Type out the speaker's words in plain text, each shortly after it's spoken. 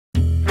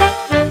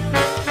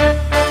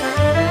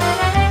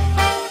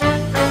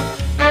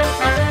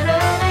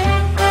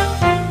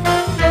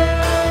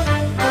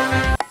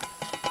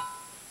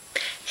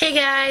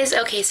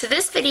guys. Okay, so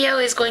this video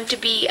is going to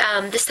be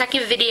the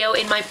second video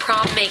in my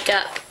prom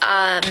makeup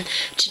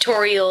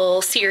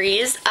tutorial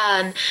series.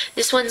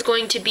 This one's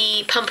going to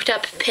be Pumped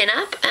Up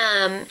Pinup,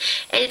 and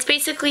it's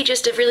basically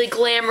just a really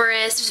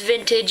glamorous,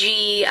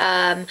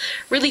 vintagey,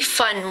 really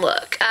fun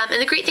look.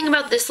 And the great thing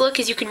about this look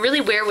is you can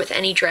really wear with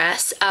any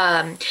dress.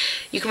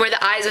 You can wear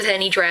the eyes with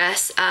any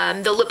dress.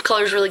 The lip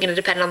color is really going to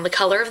depend on the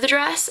color of the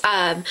dress.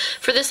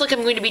 For this look,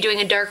 I'm going to be doing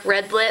a dark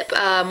red lip,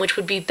 which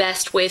would be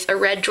best with a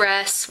red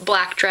dress,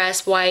 black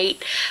dress,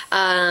 white,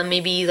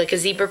 maybe like a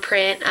zebra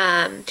print,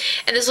 and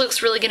this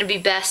looks really going to be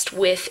best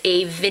with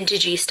a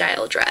vintagey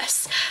style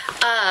dress.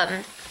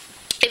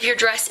 If your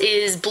dress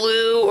is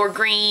blue or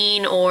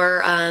green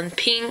or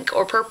pink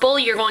or purple,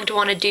 you're going to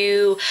want to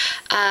do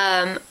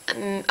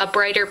a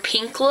brighter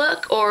pink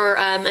look or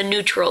a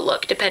neutral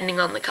look, depending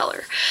on the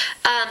color.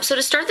 So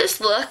to start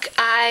this look,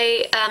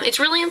 it's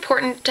really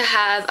important to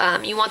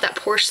have, you want that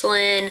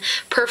porcelain,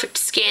 perfect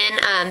skin.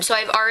 So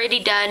I've already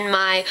done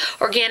my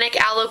organic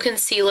aloe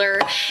concealer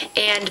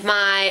and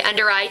my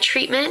under eye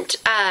treatment,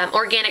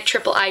 organic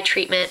triple eye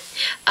treatment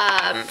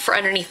for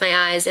underneath my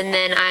eyes, and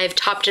then I've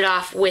topped it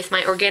off with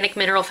my organic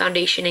mineral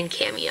foundation in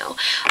Cameo.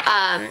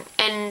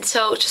 And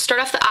so to start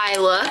off the eye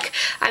look,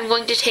 I'm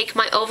going to take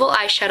my oval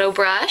eyeshadow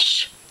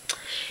brush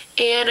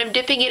and I'm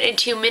dipping it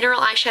into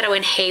mineral eyeshadow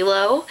in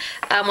Halo,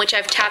 which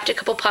I've tapped a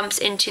couple pumps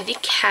into the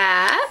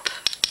cap,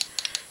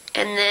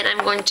 and then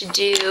I'm going to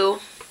do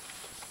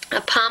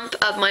a pump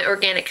of my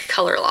organic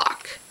color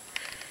lock.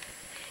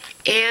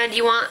 And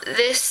you want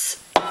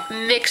this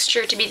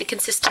mixture to be the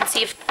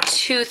consistency of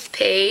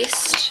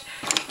toothpaste.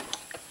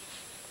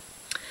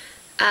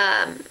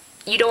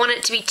 You don't want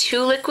it to be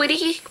too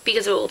liquidy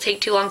because it will take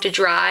too long to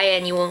dry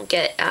and you won't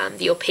get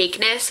the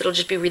opaqueness. It'll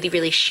just be really,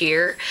 really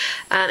sheer.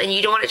 And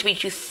you don't want it to be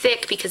too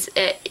thick because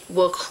it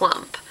will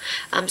clump.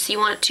 So you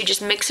want to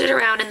just mix it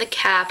around in the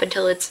cap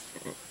until it's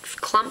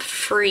clump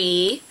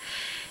free.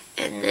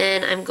 And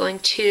then I'm going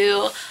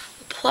to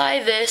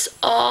apply this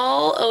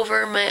all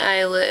over my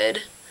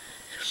eyelid.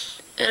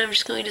 And I'm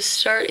just going to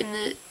start in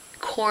the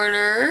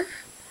corner,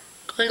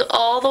 going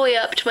all the way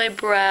up to my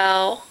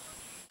brow.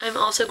 I'm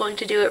also going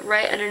to do it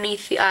right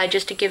underneath the eye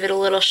just to give it a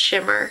little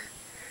shimmer.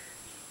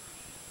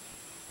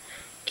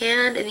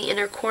 And in the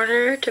inner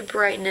corner to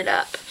brighten it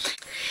up.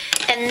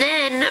 And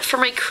then for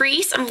my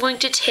crease, I'm going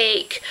to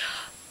take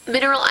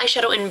mineral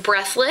eyeshadow in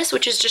Breathless,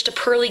 which is just a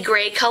pearly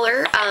gray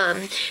color.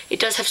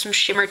 It does have some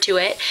shimmer to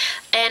it.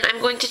 And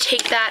I'm going to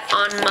take that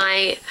on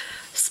my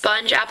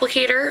sponge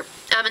applicator.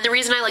 And the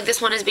reason I like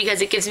this one is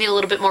because it gives me a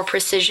little bit more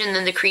precision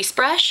than the crease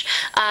brush.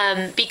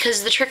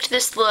 Because the trick to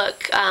this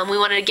look, we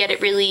wanted to get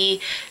it really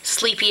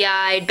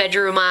sleepy-eyed,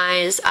 bedroom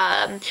eyes.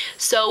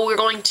 So we're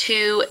going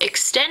to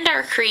extend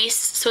our crease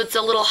so it's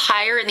a little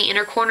higher in the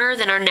inner corner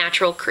than our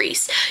natural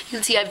crease. You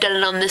can see I've done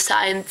it on this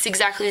side. It's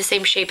exactly the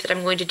same shape that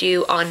I'm going to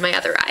do on my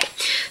other eye.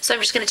 So I'm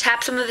just going to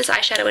tap some of this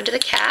eyeshadow into the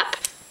cap,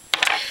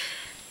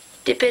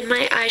 dip in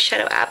my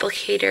eyeshadow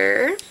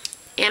applicator,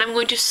 and I'm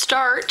going to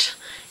start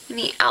in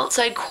the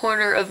outside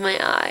corner of my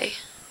eye.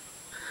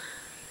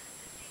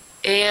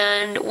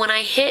 And when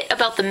I hit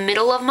about the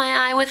middle of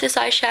my eye with this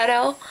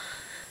eyeshadow,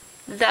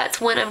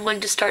 that's when I'm going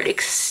to start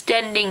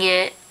extending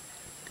it.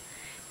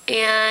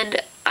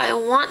 And I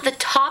want the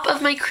top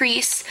of my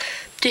crease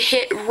to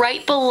hit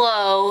right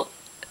below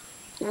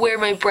where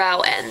my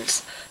brow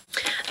ends.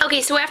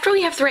 Okay, so after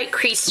we have the right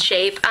crease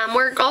shape,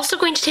 we're also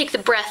going to take the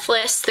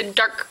Breathless, the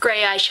dark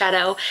gray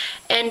eyeshadow,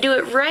 and do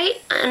it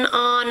right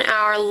on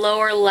our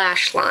lower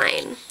lash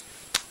line.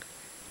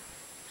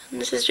 And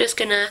this is just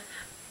gonna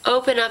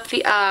open up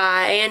the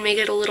eye and make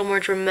it a little more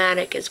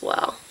dramatic as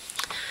well.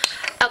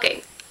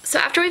 Okay, so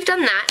after we've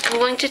done that, I'm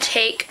going to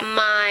take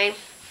my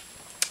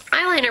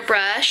eyeliner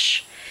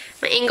brush,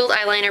 my angled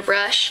eyeliner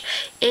brush,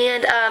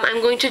 and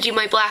I'm going to do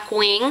my black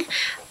wing.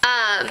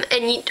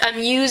 And I'm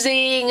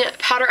using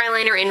powder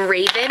eyeliner in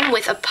Raven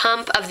with a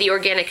pump of the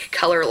organic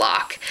color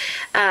lock.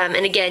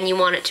 And again, you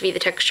want it to be the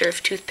texture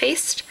of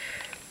toothpaste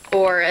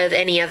or of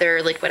any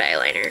other liquid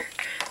eyeliner.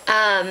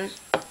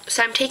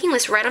 So I'm taking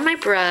this right on my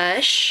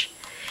brush,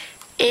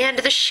 and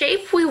the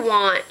shape we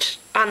want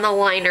on the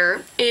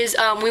liner is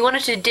we want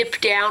it to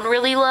dip down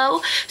really low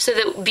so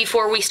that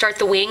before we start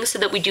the wing, so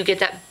that we do get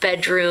that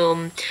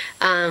bedroom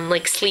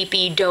like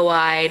sleepy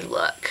doe-eyed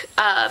look.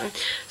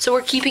 So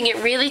we're keeping it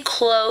really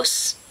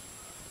close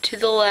to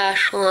the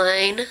lash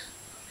line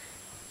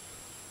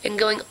and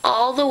going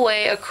all the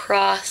way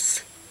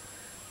across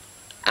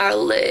our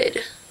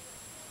lid,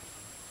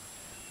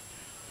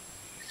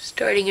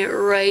 starting it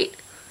right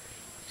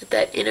at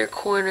that inner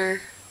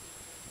corner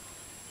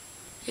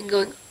and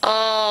going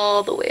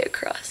all the way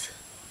across.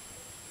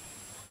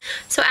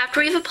 So after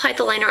we've applied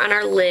the liner on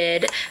our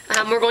lid,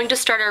 we're going to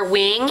start our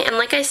wing, and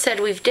like I said,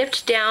 we've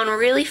dipped down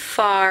really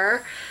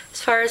far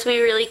as we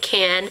really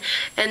can,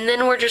 and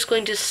then we're just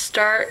going to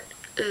start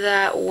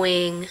that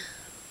wing.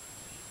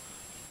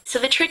 So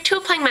the trick to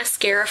applying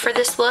mascara for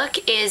this look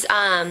is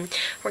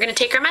we're going to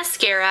take our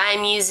mascara.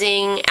 I'm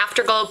using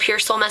Afterglow Pure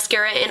Soul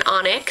Mascara in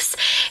Onyx.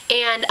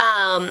 And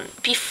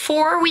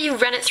before we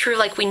run it through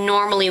like we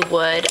normally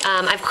would,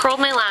 I've curled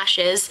my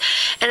lashes.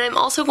 And I'm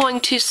also going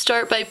to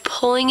start by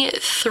pulling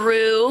it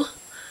through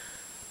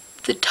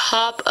the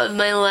top of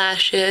my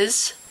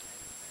lashes.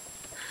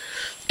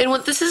 And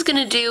what this is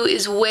going to do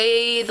is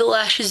weigh the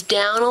lashes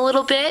down a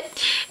little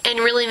bit and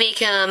really make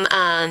them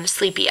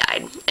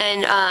sleepy-eyed.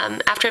 And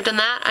after I've done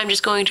that, I'm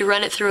just going to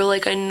run it through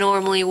like I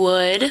normally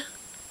would.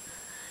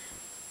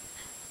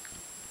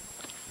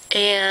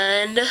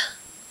 And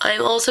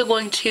I'm also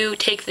going to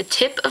take the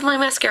tip of my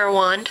mascara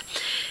wand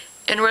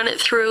and run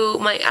it through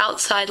my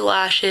outside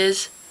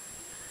lashes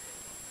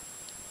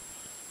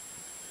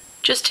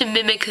just to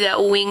mimic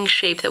that wing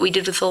shape that we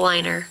did with the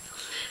liner.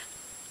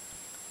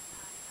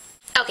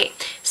 Okay,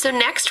 so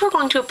next we're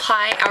going to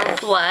apply our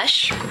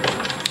blush,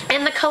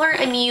 and the color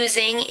I'm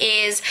using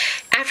is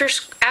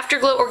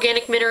Afterglow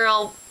Organic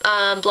Mineral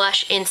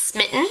Blush in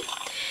Smitten,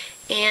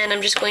 and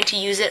I'm just going to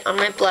use it on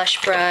my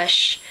blush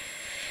brush.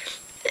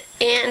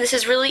 And this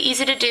is really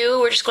easy to do.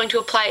 We're just going to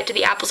apply it to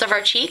the apples of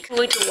our cheek. I'm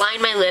going to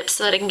line my lips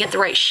so that I can get the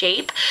right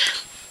shape.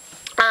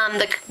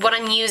 What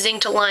I'm using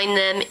to line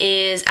them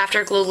is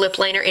Afterglow Lip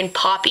Liner in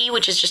Poppy,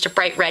 which is just a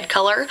bright red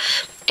color.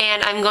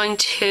 And I'm going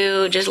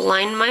to just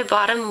line my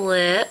bottom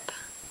lip.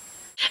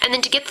 And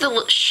then to get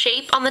the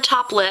shape on the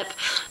top lip,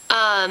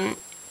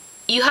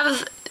 you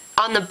have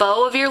on the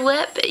bow of your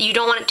lip, you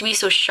don't want it to be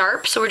so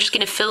sharp, so we're just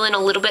going to fill in a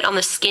little bit on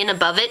the skin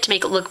above it to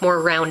make it look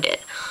more rounded.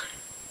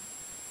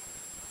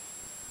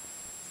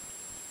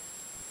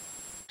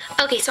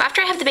 Okay, so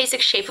after I have the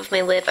basic shape of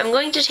my lip, I'm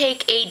going to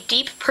take a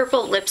deep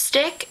purple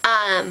lipstick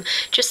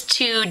just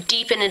to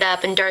deepen it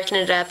up and darken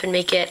it up and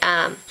make it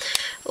a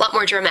lot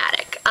more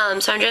dramatic.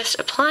 So I'm just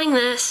applying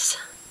this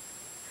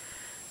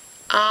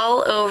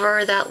all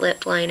over that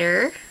lip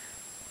liner.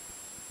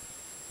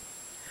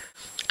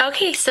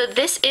 Okay, so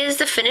this is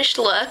the finished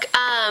look.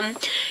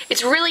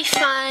 It's really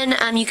fun.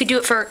 You could do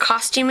it for a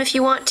costume if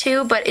you want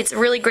to, but it's a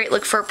really great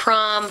look for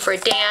prom, for a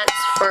dance,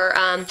 for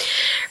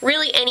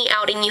really any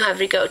outing you have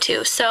to go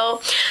to.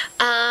 So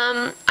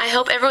I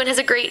hope everyone has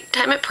a great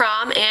time at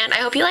prom, and I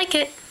hope you like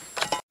it.